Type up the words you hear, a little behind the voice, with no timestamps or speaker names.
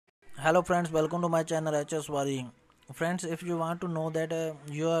Hello friends, welcome to my channel HS Wari. Friends, if you want to know that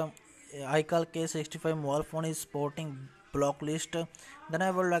your iCal K65 mobile phone is supporting block list, then I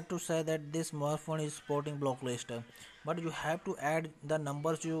would like to say that this mobile phone is supporting block list. But you have to add the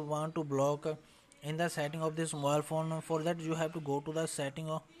numbers you want to block in the setting of this mobile phone. For that you have to go to the setting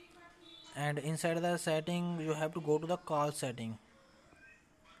and inside the setting you have to go to the call setting.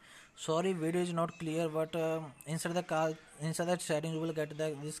 Sorry, video is not clear, but inside that setting you will get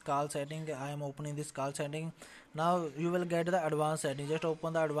this call setting. I am opening this call setting. Now you will get the advanced setting. Just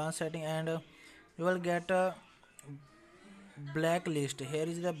open the advanced setting and you will get a blacklist. Here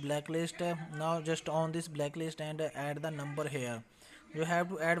is the blacklist. Now just on this blacklist and add the number here. You have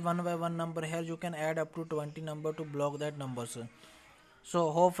to add one by one number here. You can add up to 20 number to block that numbers.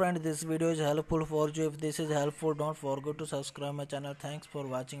 So hope friend this video is helpful for you. If this is helpful, don't forget to subscribe my channel. Thanks for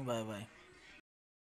watching. Bye bye.